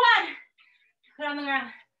 1. Put it on the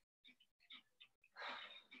ground.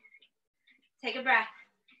 Take a breath.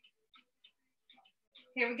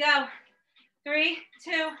 Here we go. 3,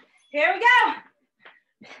 2, here we go.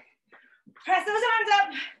 Press those arms up.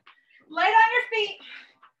 Light on your feet.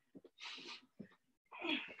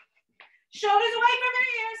 Shoulders away from your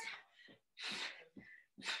ears.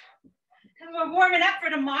 Because we're warming up for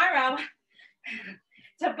tomorrow.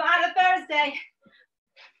 Tabata Thursday.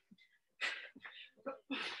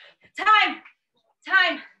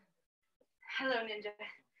 ninja.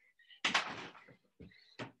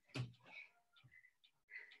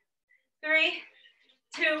 Three,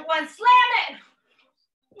 two, one, slam it.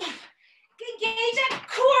 Engage that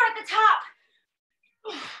core at the top.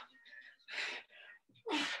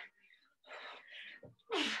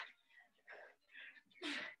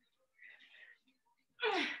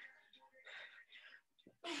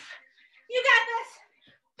 You got this.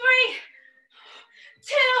 3,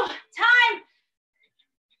 2, time.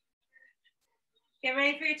 Get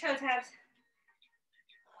ready for your toe taps.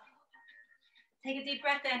 Take a deep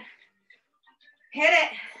breath in. Hit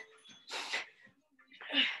it.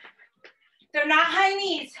 They're not high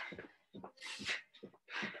knees.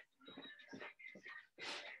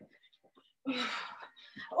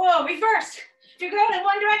 Oh, reverse. If you're going in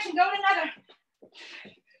one direction, go in another.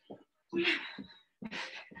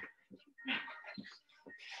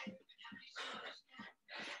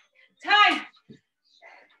 Time.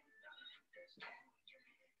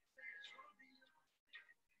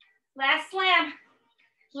 Last slam.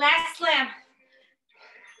 Last slam.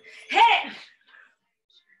 Hit it.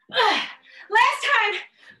 Last time.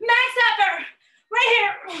 Max effort. Right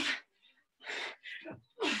here.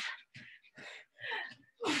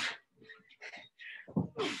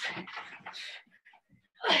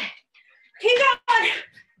 Keep going.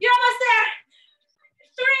 You're almost there.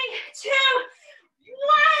 3, 2,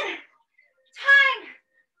 1. Time.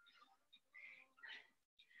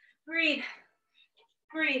 Breathe.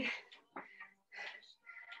 Breathe.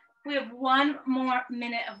 We have 1 more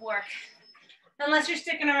minute of work. Unless you're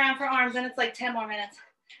sticking around for arms, then it's like 10 more minutes.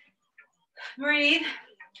 Breathe.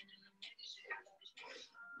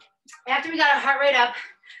 After we got our heart rate up,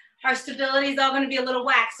 our stability is all going to be a little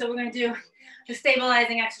whack, so we're going to do the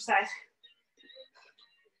stabilizing exercise.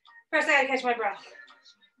 First, I got to catch my breath.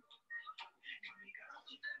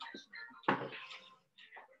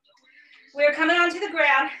 We're coming onto the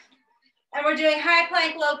ground, and we're doing high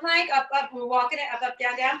plank, low plank, up, up. We're walking it up, up,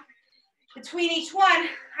 down, down. Between each one,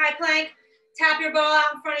 high plank, tap your ball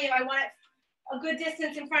out in front of you. I want it a good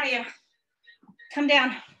distance in front of you. Come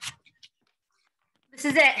down. This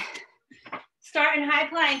is it. Start in high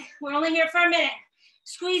plank. We're only here for a minute.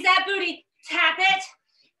 Squeeze that booty. Tap it.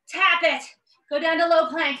 Tap it. Go down to low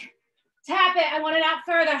plank. Tap it. I want it out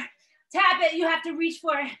further. Tap it. You have to reach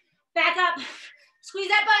for it. Back up. Squeeze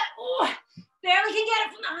that butt. Ooh, barely can get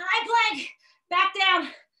it from the high plank. Back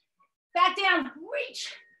down. Back down.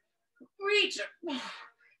 Reach. Reach.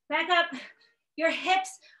 Back up. Your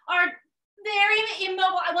hips are very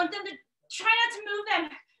immobile. I want them to try not to move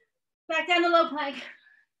them. Back down to low plank.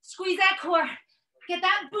 Squeeze that core. Get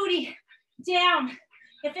that booty down.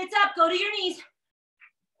 If it's up, go to your knees.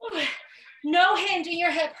 No hinge in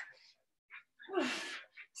your hip.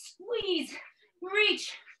 Squeeze.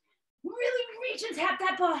 Reach. Really reach and tap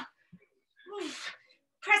that ball.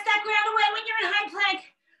 Press that ground away when you're in high plank.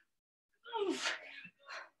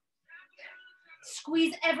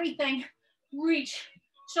 Squeeze everything. Reach.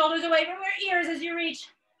 Shoulders away from your ears as you reach.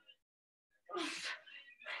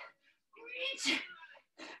 Reach.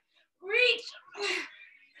 Reach.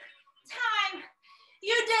 Time.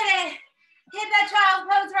 You did it. Hit that child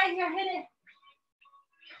pose right here. Hit it.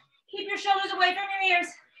 Keep your shoulders away from your ears.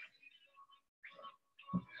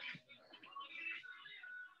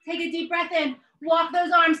 Take a deep breath in. Walk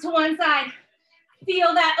those arms to one side.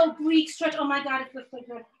 Feel that oblique stretch. Oh my God, it feels so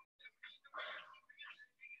good.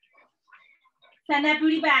 Send that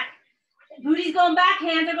booty back. Booty's going back,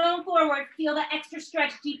 hands are going forward. Feel the extra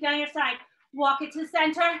stretch deep down your side. Walk it to the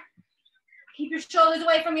center. Keep your shoulders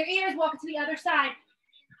away from your ears. Walk it to the other side.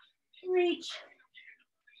 Reach.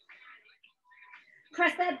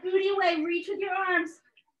 Press that booty away. Reach with your arms.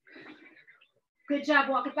 Good job.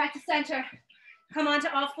 Walk it back to center. Come on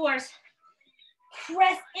to all fours.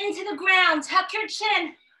 Press into the ground. Tuck your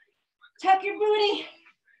chin. Tuck your booty.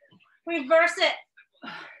 Reverse it.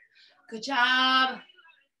 Good job.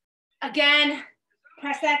 Again,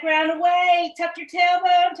 press that ground away. Tuck your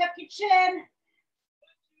tailbone, tuck your chin.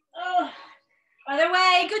 Oh, other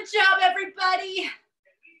way. Good job, everybody.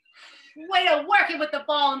 Way to work it with the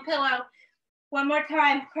ball and pillow. One more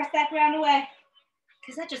time. Press that ground away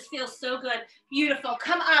because that just feels so good. Beautiful.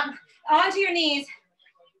 Come up onto your knees.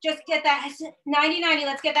 Just get that 90-90.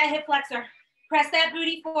 Let's get that hip flexor. Press that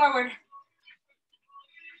booty forward.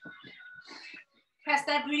 Press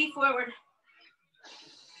that booty forward.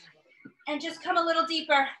 And just come a little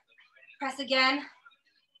deeper. Press again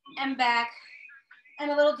and back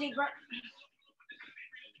and a little deeper.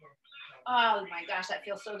 Oh my gosh, that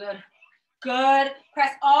feels so good. Good.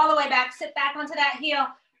 Press all the way back. Sit back onto that heel.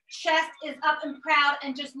 Chest is up and proud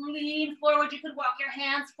and just lean forward. You could walk your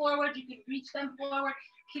hands forward. You could reach them forward.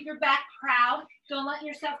 Keep your back proud. Don't let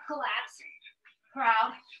yourself collapse.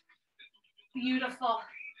 Proud. Beautiful.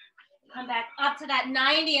 Come back up to that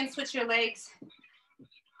 90 and switch your legs.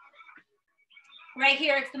 Right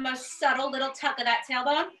here, it's the most subtle little tuck of that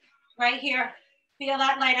tailbone. Right here. Feel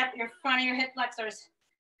that light up your front of your hip flexors.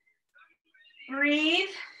 Breathe.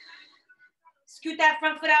 Scoot that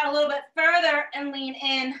front foot out a little bit further and lean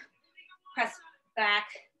in. Press back.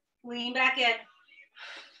 Lean back in.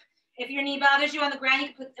 If your knee bothers you on the ground, you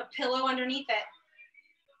can put a pillow underneath it.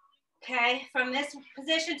 Okay, from this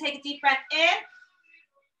position, take a deep breath in.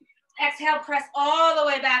 Exhale, press all the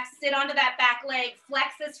way back. Sit onto that back leg.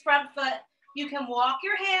 Flex this front foot. You can walk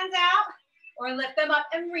your hands out or lift them up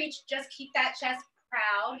and reach. Just keep that chest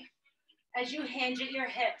proud as you hinge at your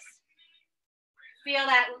hips. Feel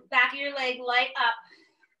that back of your leg light up.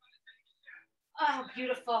 Oh,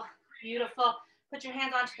 beautiful, beautiful. Put your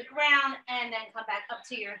hands onto the ground and then come back up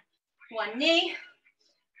to your one knee.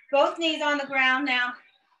 Both knees on the ground now.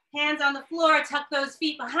 Hands on the floor. Tuck those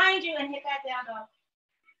feet behind you and hit that down dog.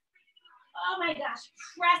 Oh my gosh.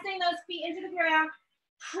 Pressing those feet into the ground.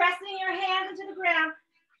 Pressing your hands into the ground.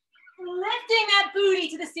 Lifting that booty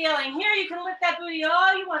to the ceiling. Here you can lift that booty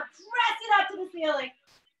all you want. Press it up to the ceiling.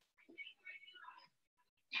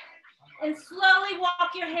 And slowly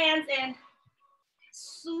walk your hands in.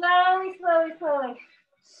 Slowly, slowly, slowly.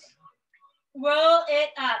 Roll it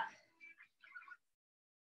up.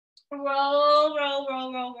 Roll, roll,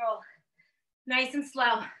 roll, roll, roll. Nice and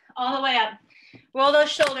slow, all the way up. Roll those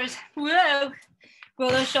shoulders. Whoa.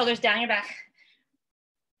 Roll those shoulders down your back.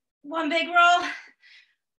 One big roll.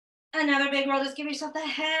 Another big roll. Just give yourself the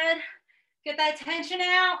head. Get that tension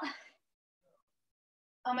out.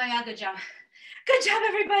 Oh my God, good job. Good job,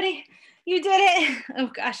 everybody. You did it. Oh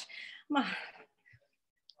gosh.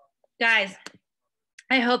 Guys,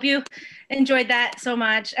 I hope you enjoyed that so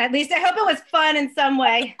much. At least I hope it was fun in some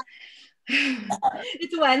way.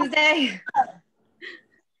 It's Wednesday.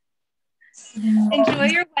 Enjoy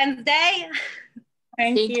your Wednesday.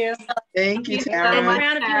 Thank you. Thank you, Stick Tara.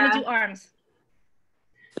 around if you want to do arms.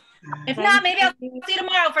 If not, maybe I'll see you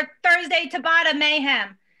tomorrow for Thursday Tabata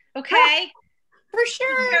Mayhem. Okay? For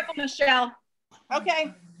sure. Be careful, Michelle.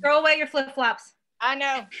 Okay. Throw away your flip-flops. I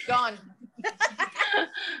know. Gone.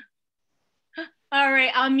 All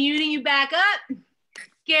right, I'm muting you back up.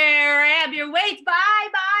 Grab your weights. Bye,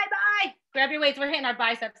 bye, bye. Grab your weights. We're hitting our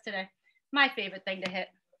biceps today. My favorite thing to hit.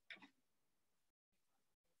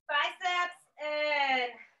 Biceps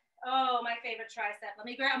and, oh, my favorite tricep. Let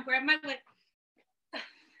me grab my weight.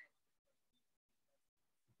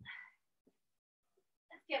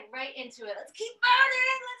 Let's get right into it. Let's keep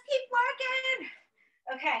burning. Let's keep working.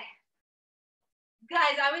 Okay.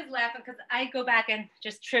 Guys, I was laughing because I go back and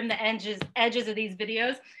just trim the edges of these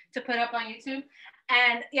videos to put up on YouTube.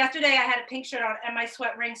 And yesterday I had a pink shirt on and my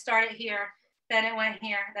sweat ring started here. Then it went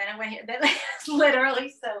here. Then it went here. Then it's literally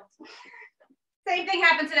so. Same thing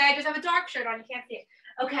happened today. I just have a dark shirt on. You can't see it.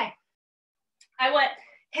 Okay. I went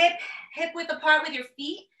hip width apart with your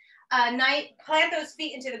feet. Plant those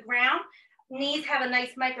feet into the ground. Knees have a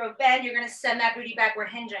nice micro bend. You're going to send that booty back. We're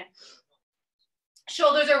hinging.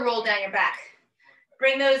 Shoulders are rolled down your back.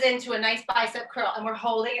 Bring those into a nice bicep curl, and we're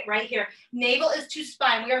holding it right here. Navel is to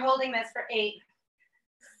spine. We are holding this for 8,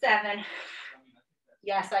 7.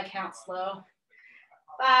 Yes, I count slow.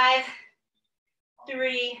 5,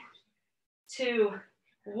 3, 2,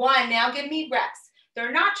 1. Now give me reps.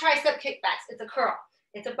 They're not tricep kickbacks. It's a curl.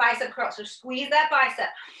 It's a bicep curl. So squeeze that bicep.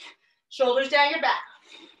 Shoulders down your back.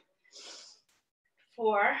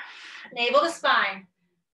 4. Navel to spine.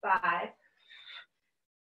 5,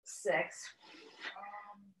 6,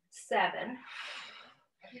 7,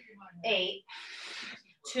 8,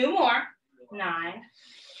 2 more, 9,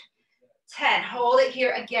 10. Hold it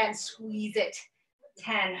here again, squeeze it.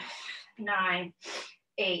 10, 9,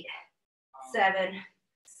 8, 7,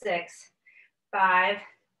 6, 5,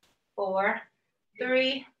 4,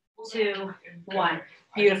 3, 2, 1.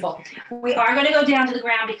 Beautiful. We are going to go down to the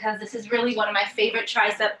ground because this is really one of my favorite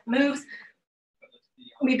tricep moves.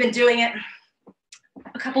 We've been doing it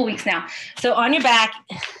a couple weeks now. So on your back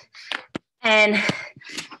and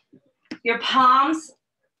your palms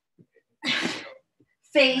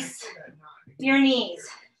face your knees,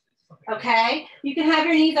 okay? You can have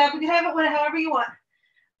your knees up, you can have it however you want,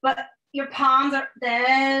 but your palms are,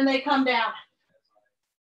 then they come down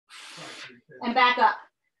and back up,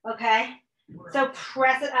 okay? So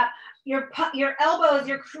press it up. Your elbows,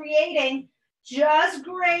 you're creating just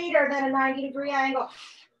greater than a 90-degree angle,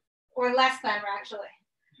 or less than actually.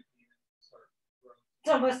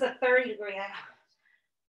 It's almost a 30-degree angle.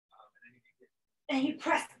 And you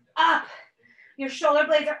press up. Your shoulder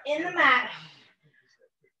blades are in the mat.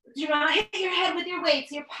 Do not hit your head with your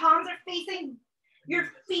weights. Your palms are facing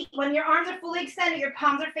your feet. When your arms are fully extended, your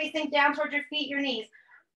palms are facing down towards your feet, your knees.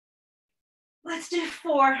 Let's do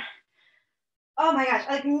 4. Oh my gosh,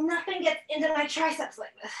 like nothing gets into my triceps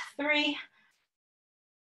like this. 3,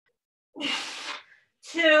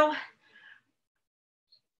 2, 1.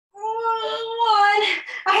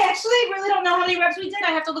 I actually really don't know how many reps we did.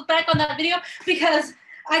 I have to look back on that video because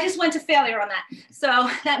I just went to failure on that.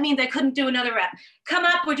 So that means I couldn't do another rep. Come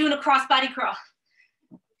up, we're doing a crossbody curl.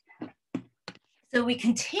 So we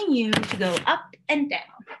continue to go up and down.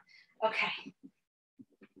 Okay.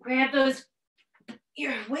 Grab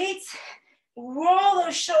your weights, roll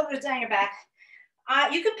those shoulders down your back.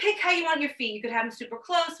 You could pick how you want your feet. You could have them super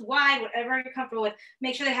close, wide, whatever you're comfortable with.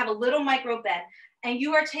 Make sure they have a little micro bend. And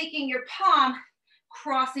you are taking your palm,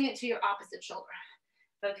 crossing it to your opposite shoulder.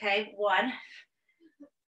 Okay, 1.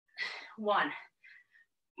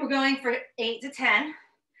 We're going for 8 to 10.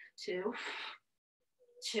 2,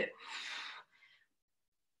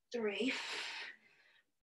 3.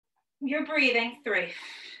 You're breathing. 3,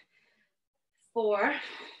 4.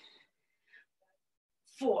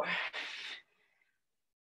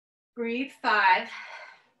 Breathe. 5.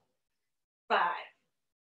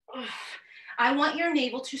 I want your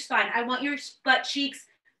navel to spine. I want your butt cheeks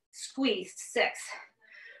squeezed. 6,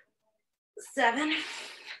 7,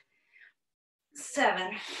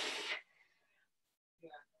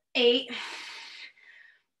 8.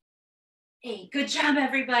 Good job,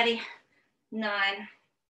 everybody. 9.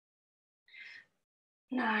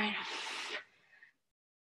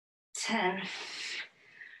 10.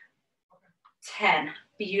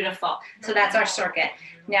 Beautiful. So that's our circuit.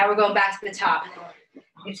 Now we're going back to the top.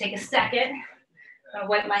 You take a second. I'll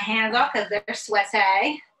wipe my hands off because they're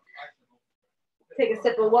sweaty. Take a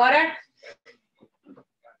sip of water.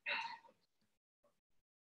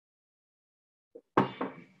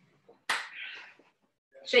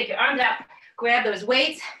 Shake your arms out. Grab those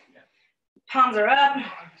weights. Palms are up.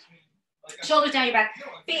 Shoulders down your back.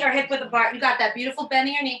 Feet are hip width apart. You got that beautiful bend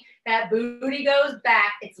in your knee. That booty goes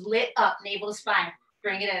back. It's lit up. Navel to spine.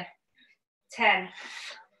 Bring it in. 10,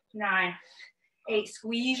 9, 8.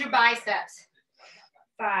 Squeeze your biceps.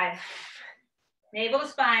 5. Navel to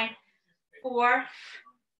spine. 4,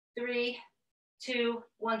 3, 2,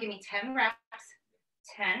 1. Give me 10 reps.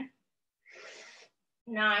 10,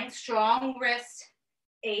 9. Strong wrist.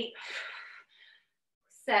 8,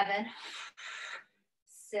 7,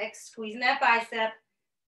 6. Squeezing that bicep.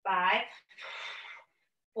 5,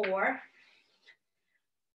 4,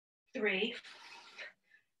 3,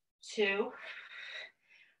 2,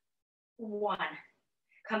 1.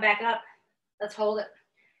 Come back up. Let's hold it.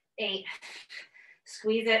 8.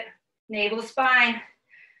 Squeeze it. Navel to spine.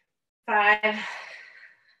 5,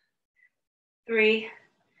 3,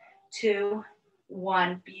 2,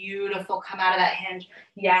 1. Beautiful. Come out of that hinge.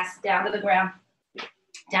 Yes, down to the ground.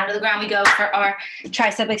 Down to the ground we go for our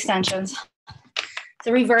tricep extensions. It's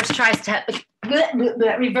a reverse tricep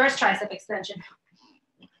extension.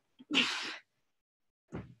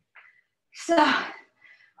 So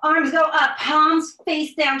arms go up, palms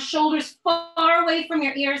face down, shoulders far away from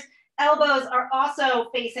your ears. Elbows are also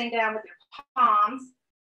facing down with your palms.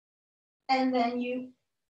 And then you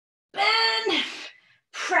bend,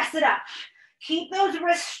 press it up. Keep those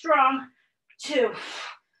wrists strong. 2,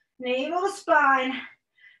 navel to spine.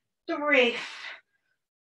 3,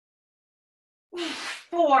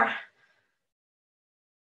 4,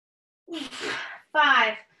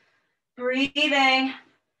 5, breathing.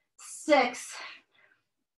 6,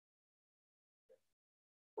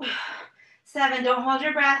 7, don't hold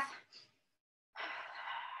your breath.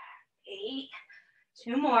 8,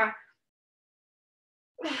 2 more.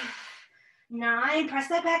 9, press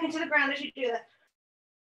that back into the ground as you do that.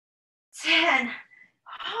 10,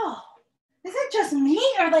 oh, is it just me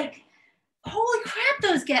or like, holy crap,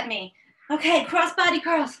 those get me. Okay, cross body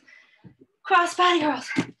curls. Cross body curls.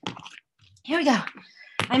 Here we go.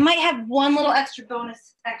 I might have one little extra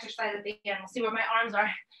bonus exercise at the end. We'll see where my arms are.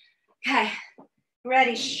 Okay,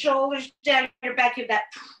 ready, shoulders down your back. You have that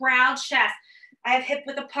proud chest. I have hip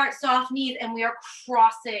width apart, soft knees, and we are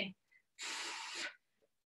crossing.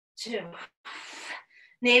 2,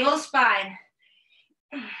 navel spine.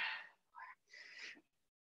 5.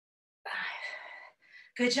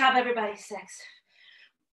 Good job, everybody. 6, 7,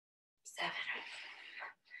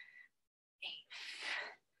 8.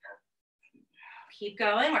 Keep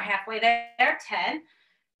going. We're halfway there. 10.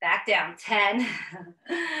 Back down. 10,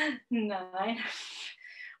 9, 8,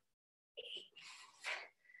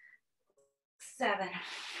 7,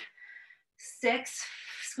 6.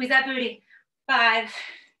 Squeeze that booty. 5,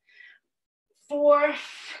 4,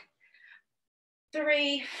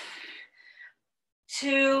 3,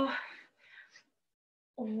 2,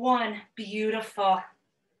 1. Beautiful.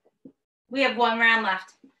 We have 1 round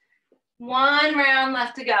left. 1 round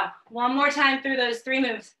left to go. One more time through those 3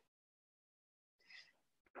 moves.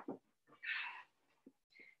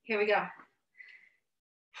 Here we go.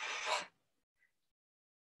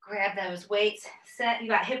 Grab those weights. Set. You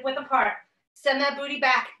got hip width apart. Send that booty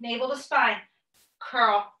back. Navel to spine.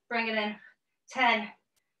 Curl. Bring it in. 10,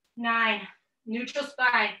 9. Neutral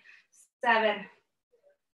spine. 7,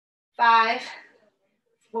 5,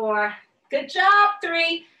 4. Good job.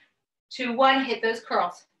 3, 2, 1. Hit those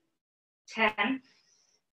curls. 10,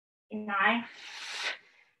 9,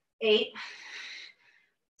 8,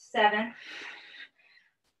 7,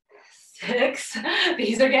 6.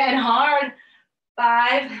 These are getting hard.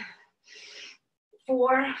 5,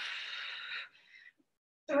 4,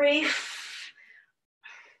 3,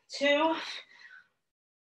 2,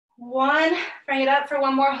 1. Bring it up for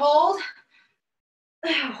one more hold.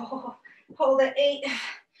 Hold it. 8,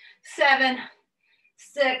 7,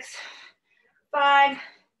 6, 5,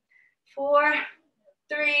 4,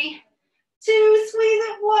 3, 2. Squeeze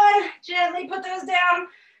it. 1. Gently put those down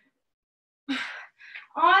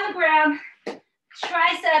on the ground.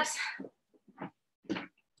 Triceps.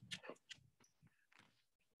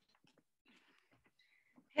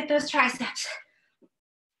 Hit those triceps.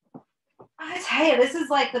 I tell you, this is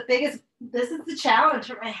like the biggest, this is the challenge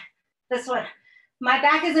for me. This one. My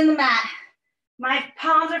back is in the mat. My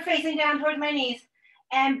palms are facing down towards my knees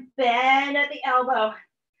and bend at the elbow.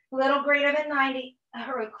 A little greater than 90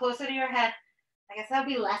 or closer to your head. I guess that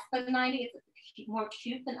would be less than 90. It's more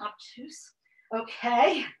acute than obtuse.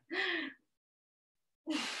 Okay.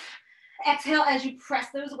 Exhale as you press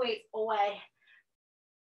those weights away.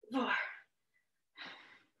 4,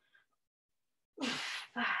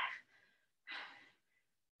 5,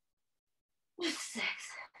 6.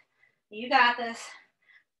 You got this.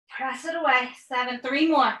 Press it away. 7. 3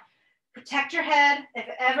 more. Protect your head. If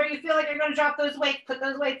ever you feel like you're going to drop those weights, put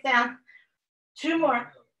those weights down. 2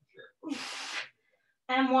 more.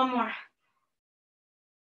 And 1 more.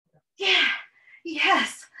 Yeah.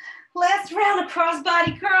 Yes. Last round of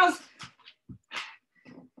cross-body curls.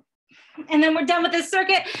 And then we're done with this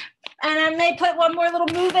circuit. And I may put one more little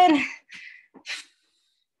move in.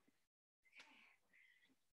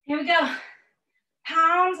 Here we go.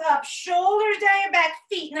 Palms up, shoulders down your back,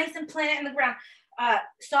 feet nice and planted in the ground.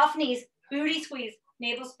 Soft knees, booty squeeze,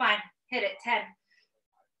 navel spine. Hit it. 10,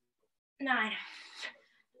 9,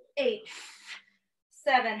 8,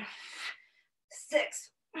 7,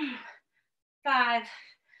 6, 5,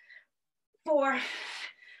 4,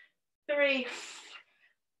 3,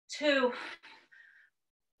 2,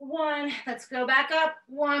 1. Let's go back up.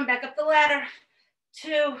 1, back up the ladder.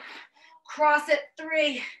 2, cross it.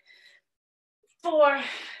 3, 4,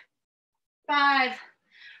 5,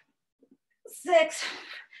 6.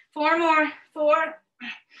 4 more. 4,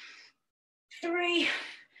 3,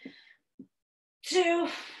 2,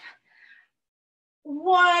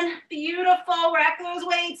 1. Beautiful. Rack those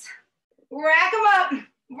weights. Rack them up.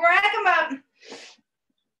 Rack them up.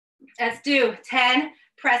 Let's do 10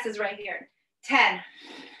 presses right here. 10,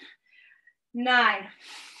 9,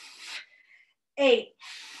 8,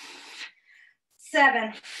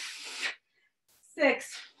 7,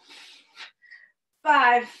 6,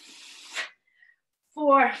 5,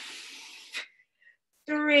 4,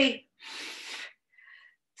 3,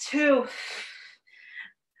 2,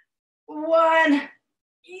 1.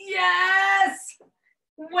 Yes!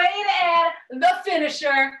 Way to add the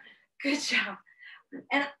finisher. Good job.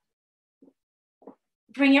 And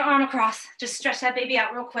bring your arm across. Just stretch that baby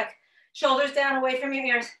out real quick. Shoulders down, away from your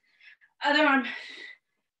ears. Other arm.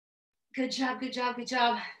 Good job, good job, good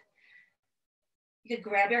job. You could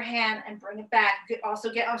grab your hand and bring it back. You could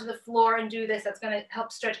also get onto the floor and do this. That's going to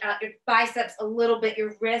help stretch out your biceps a little bit,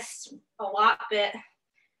 your wrists a lot bit.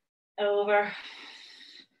 Over.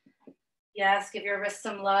 Yes, give your wrists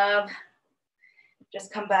some love.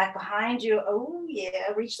 Just come back behind you. Oh,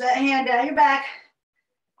 yeah. Reach that hand down your back.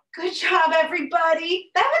 Good job,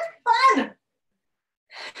 everybody. That was fun.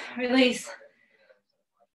 Release.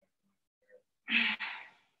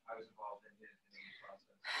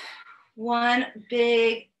 One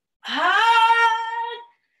big hug.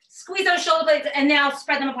 Squeeze those shoulder blades and now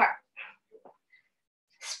spread them apart.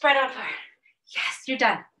 Spread them apart. Yes, you're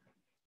done.